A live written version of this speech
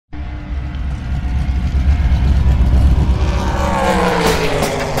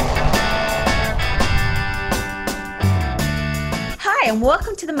and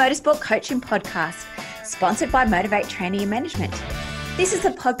welcome to the Motorsport Coaching Podcast, sponsored by Motivate Training and Management. This is a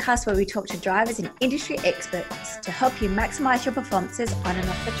podcast where we talk to drivers and industry experts to help you maximize your performances on and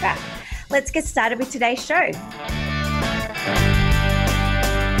off the track. Let's get started with today's show.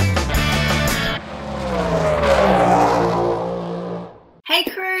 Hey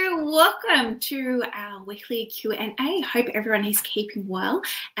crew, welcome to our weekly Q&A. Hope everyone is keeping well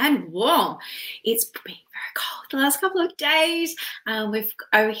and warm. It's been very cold the last couple of days. We've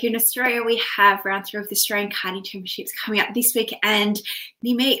over here in Australia, we have round 3 of the Australian Karting Championships coming up this week and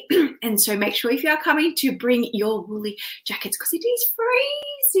near me. And so make sure if you are coming to bring your woolly jackets because it is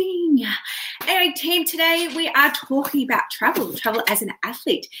freezing. Anyway, team, today we are talking about travel as an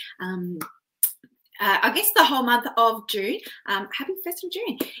athlete. I guess the whole month of June, happy 1st of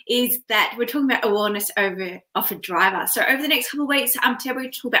June, is that we're talking about awareness of a driver. So over the next couple of weeks, today we're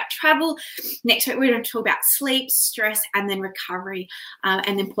going to talk about travel. Next week, we're going to talk about sleep, stress, and then recovery,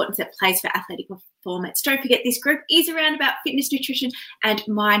 and the importance it plays for athletic performance. Don't forget, this group is around about fitness, nutrition, and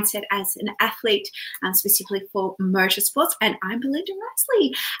mindset as an athlete, specifically for motorsports. And I'm Belinda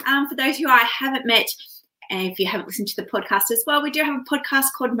Risley. For those who I haven't met, and if you haven't listened to the podcast as well, we do have a podcast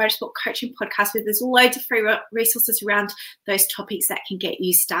called Motorsport Coaching Podcast where there's loads of free resources around those topics that can get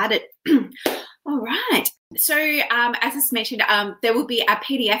you started. All right. So as I mentioned, there will be a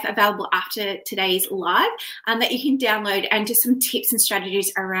PDF available after today's live that you can download, and just some tips and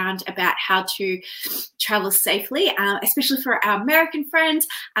strategies around about how to travel safely, especially for our American friends.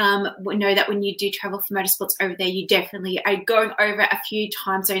 We know that when you do travel for motorsports over there, you definitely are going over a few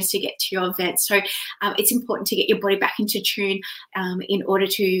time zones to get to your event. So it's important to get your body back into tune in order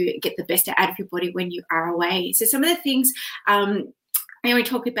to get the best out of your body when you are away. So some of the things we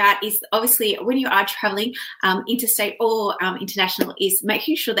talk about is obviously when you are traveling interstate or international is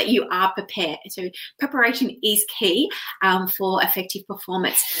making sure that you are prepared. So preparation is key for effective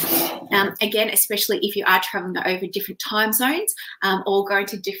performance. Again, especially if you are traveling over different time zones or going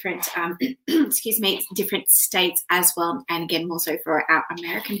to different, different states as well. And again, more so for our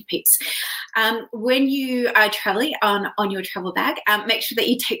American peeps. When you are traveling on your travel bag, make sure that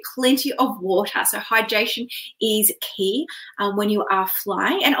you take plenty of water. So hydration is key when you are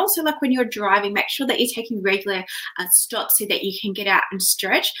flying, and also like when you're driving, make sure that you're taking regular stops so that you can get out and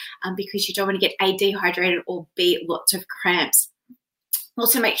stretch because you don't want to get A, dehydrated, or B, lots of cramps.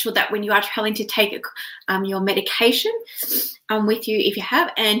 Also make sure that when you are traveling to take your medication with you if you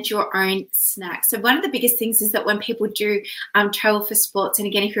have, and your own snacks. So one of the biggest things is that when people do travel for sports, and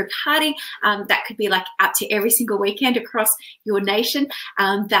again, if you're karting, that could be like up to every single weekend across your nation,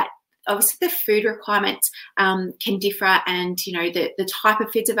 that obviously the food requirements can differ, and the type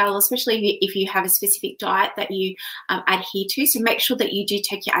of foods available, especially if you have a specific diet that you adhere to. So make sure that you do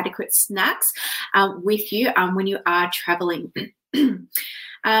take your adequate snacks with you when you are traveling.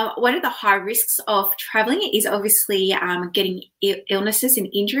 One of the high risks of traveling is obviously getting illnesses and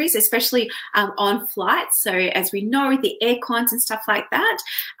injuries, especially on flights. So as we know, the air cons and stuff like that,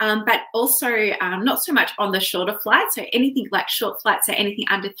 but also not so much on the shorter flights. So anything like short flights are anything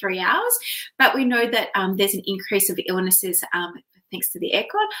under 3 hours. But we know that there's an increase of illnesses thanks to the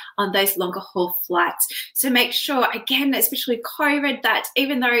aircon on those longer haul flights. So make sure, again, especially COVID, that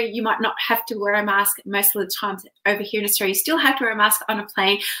even though you might not have to wear a mask most of the time over here in Australia, you still have to wear a mask on a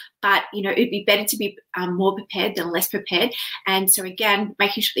plane, but it'd be better to be more prepared than less prepared. And so again,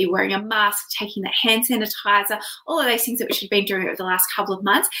 making sure that you're wearing a mask, taking that hand sanitizer, all of those things that we should have been doing over the last couple of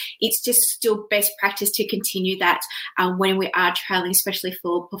months, it's just still best practice to continue that when we are traveling, especially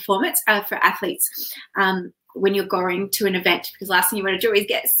for performance, for athletes. When you're going to an event, because last thing you want to do is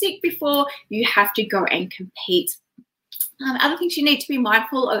get sick before you have to go and compete. Other things you need to be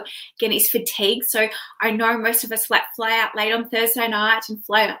mindful of, again, is fatigue. So I know most of us fly out late on Thursday night and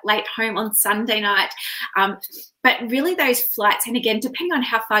fly late home on Sunday night. But really those flights, and again, depending on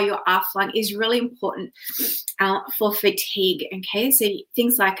how far you are flying, is really important for fatigue, okay? So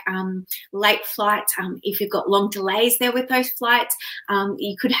things like late flights, if you've got long delays there with those flights,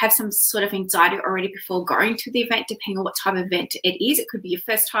 you could have some sort of anxiety already before going to the event, depending on what type of event it is. It could be your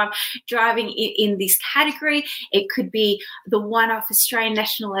first time driving in this category. It could be the one-off Australian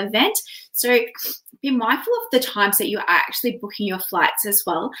national event. So be mindful of the times that you are actually booking your flights as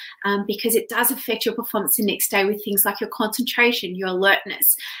well, because it does affect your performance the next day with things like your concentration, your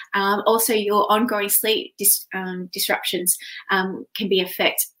alertness, also your ongoing sleep disruptions can be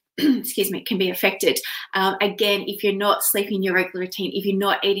affected excuse me, can be affected. Again, if you're not sleeping your regular routine, if you're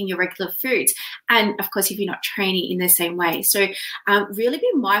not eating your regular foods, and of course, if you're not training in the same way. So really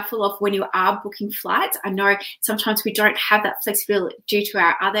be mindful of when you are booking flights. I know sometimes we don't have that flexibility due to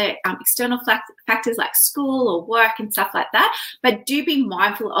our other external factors like school or work and stuff like that, but do be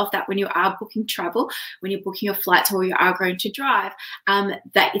mindful of that when you are booking travel, when you're booking your flights or you are going to drive,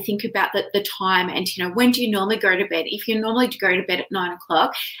 that you think about the time and, when do you normally go to bed? If you normally go to bed at 9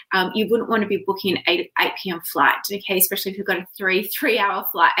 o'clock, you wouldn't want to be booking an 8 p.m. flight, okay, especially if you've got a three-hour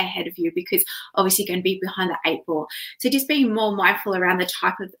flight ahead of you, because obviously you're going to be behind the 8 ball. So just being more mindful around the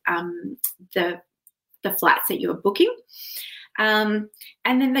type of the flights that you're booking.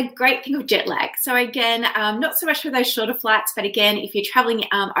 And then the great thing of jet lag. So again, not so much for those shorter flights, but again, if you're traveling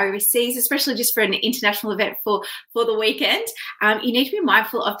overseas, especially just for an international event for the weekend, you need to be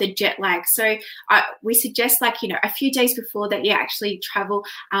mindful of the jet lag. So we suggest a few days before that you actually travel,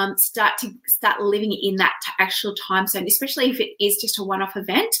 start living in that actual time zone, especially if it is just a one-off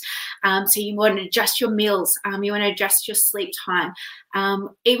event. So you want to adjust your meals, you want to adjust your sleep time,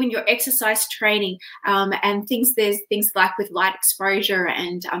 even your exercise training, and there's things like with light exposure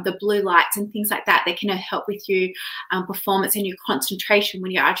and the blue lights and things like that can help with your performance and your concentration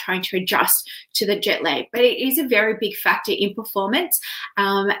when you are trying to adjust to the jet lag. But it is a very big factor in performance.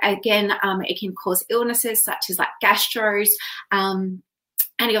 Again, it can cause illnesses such as like gastros,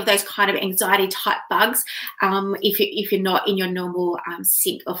 any of those kind of anxiety type bugs, if you're not in your normal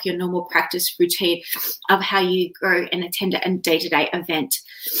sync of your normal practice routine of how you go and attend a day-to-day event.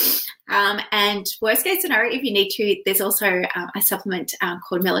 And worst case scenario, if you need to, there's also a supplement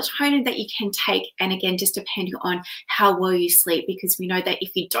called melatonin that you can take. And again, just depending on how well you sleep, because we know that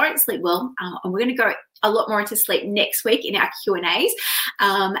if you don't sleep well, and we're going to go a lot more into sleep next week in our Q&As,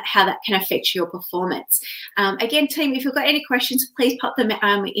 how that can affect your performance. Again, team, if you've got any questions, please pop them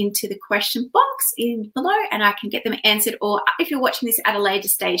into the question box below and I can get them answered. Or if you're watching this at a later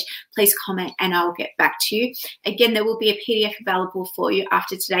stage, please comment and I'll get back to you. Again, there will be a PDF available for you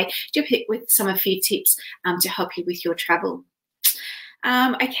after today to pick with some of few tips to help you with your travel.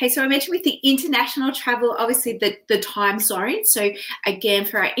 Okay, so I mentioned with the international travel, obviously the time zone. So again,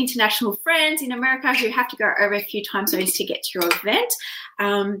 for our international friends in America who have to go over a few time zones to get to your event,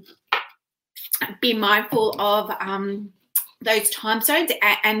 be mindful of those time zones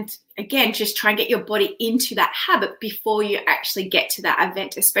and again, just try and get your body into that habit before you actually get to that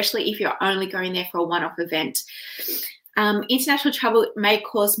event, especially if you're only going there for a one-off event. International travel may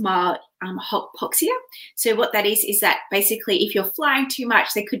cause mild hypoxia. So what that is that basically if you're flying too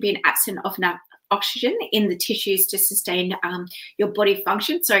much, there could be an absence of enough oxygen in the tissues to sustain your body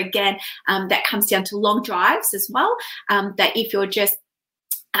function. So again, that comes down to long drives as well, that if you're just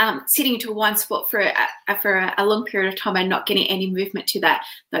sitting to one spot for a long period of time and not getting any movement to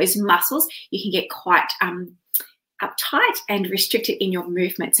those muscles, you can get quite uptight and restricted in your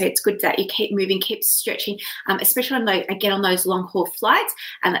movement. So it's good that you keep moving, keep stretching, especially on those long haul flights.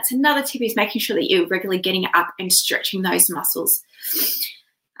 And that's another tip, is making sure that you're regularly getting up and stretching those muscles.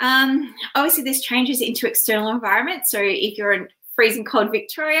 Obviously this changes into external environment. So if you're in freezing cold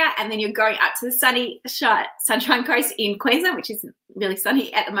Victoria and then you're going up to the Sunshine Coast in Queensland, which is really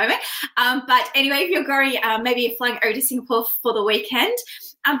sunny at the moment. But anyway, if you're going, maybe you're flying over to Singapore for the weekend,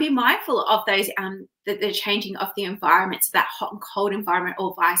 be mindful of those, the changing of the environment, so that hot and cold environment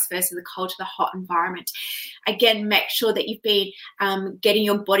or vice versa, the cold to the hot environment. Again, make sure that you've been getting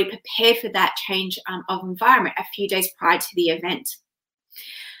your body prepared for that change of environment a few days prior to the event.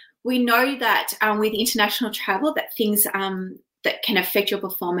 We know that with international travel that things that can affect your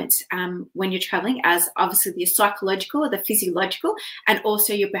performance when you're traveling, as obviously the psychological, the physiological, and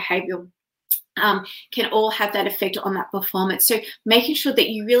also your behavioural, can all have that effect on that performance. So making sure that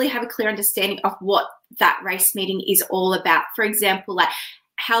you really have a clear understanding of what that race meeting is all about. For example, like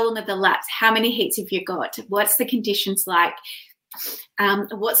how long are the laps? How many heats have you got? What's the conditions like?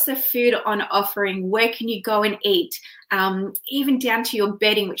 What's the food on offering? Where can you go and eat? Even down to your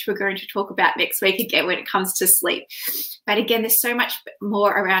bedding, which we're going to talk about next week again when it comes to sleep. But again, there's so much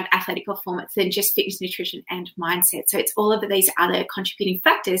more around athletic performance than just fitness, nutrition, and mindset. So it's all of these other contributing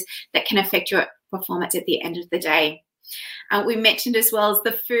factors that can affect your performance at the end of the day. We mentioned as well as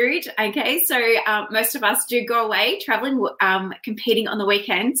the food. Okay, so most of us do go away traveling, competing on the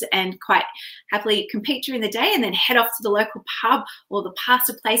weekends, and quite happily compete during the day and then head off to the local pub or the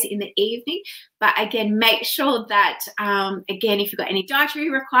pasta place in the evening. But again, make sure that, again, if you've got any dietary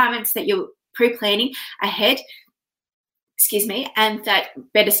requirements, that you're pre-planning ahead. And that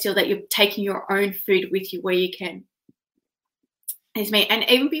better still, that you're taking your own food with you where you can. And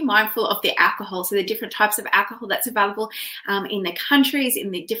even be mindful of the alcohol. So the different types of alcohol that's available in the countries,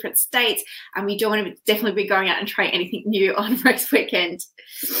 in the different states. You don't want to definitely be going out and trying anything new on race weekend.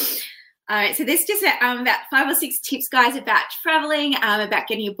 All right, so there's just about 5 or 6 tips, guys, about traveling, about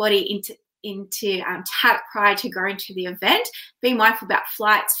getting your body into tap prior to going to the event. Being mindful about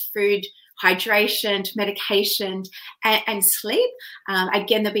flights, food, hydration, medication, and sleep.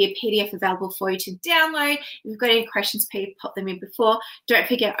 Again, there'll be a PDF available for you to download. If you've got any questions, please pop them in before. Don't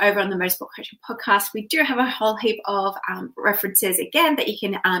forget, over on the Motorsport Coaching Podcast, we do have a whole heap of references, again, that you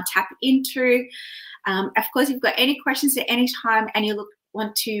can tap into. Of course, if you've got any questions at any time and you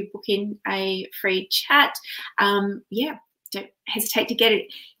want to book in a free chat, don't hesitate to get in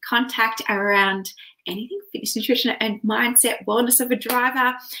contact around anything fitness, nutrition, and mindset, wellness of a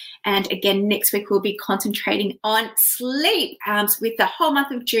driver. And again, next week we'll be concentrating on sleep, with the whole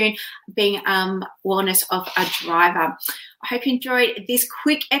month of June being wellness of a driver. I hope you enjoyed this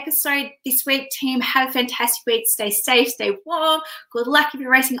quick episode this week, team. Have a fantastic week. Stay safe, stay warm. Good luck if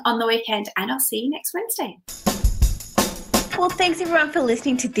you're racing on the weekend, and I'll see you next Wednesday. Well, thanks everyone for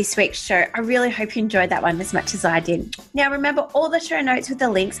listening to this week's show. I really hope you enjoyed that one as much as I did. Now, remember, all the show notes with the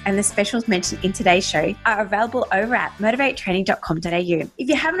links and the specials mentioned in today's show are available over at motivatetraining.com.au. If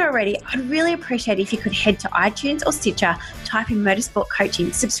you haven't already, I'd really appreciate it if you could head to iTunes or Stitcher, type in Motorsport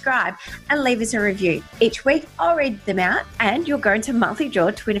Coaching, subscribe, and leave us a review. Each week, I'll read them out and you'll go into a monthly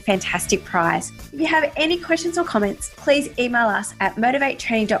draw to win a fantastic prize. If you have any questions or comments, please email us at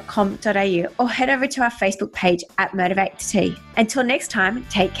motivatetraining.com.au or head over to our Facebook page at Motivate to Tea. Until next time,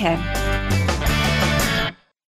 take care.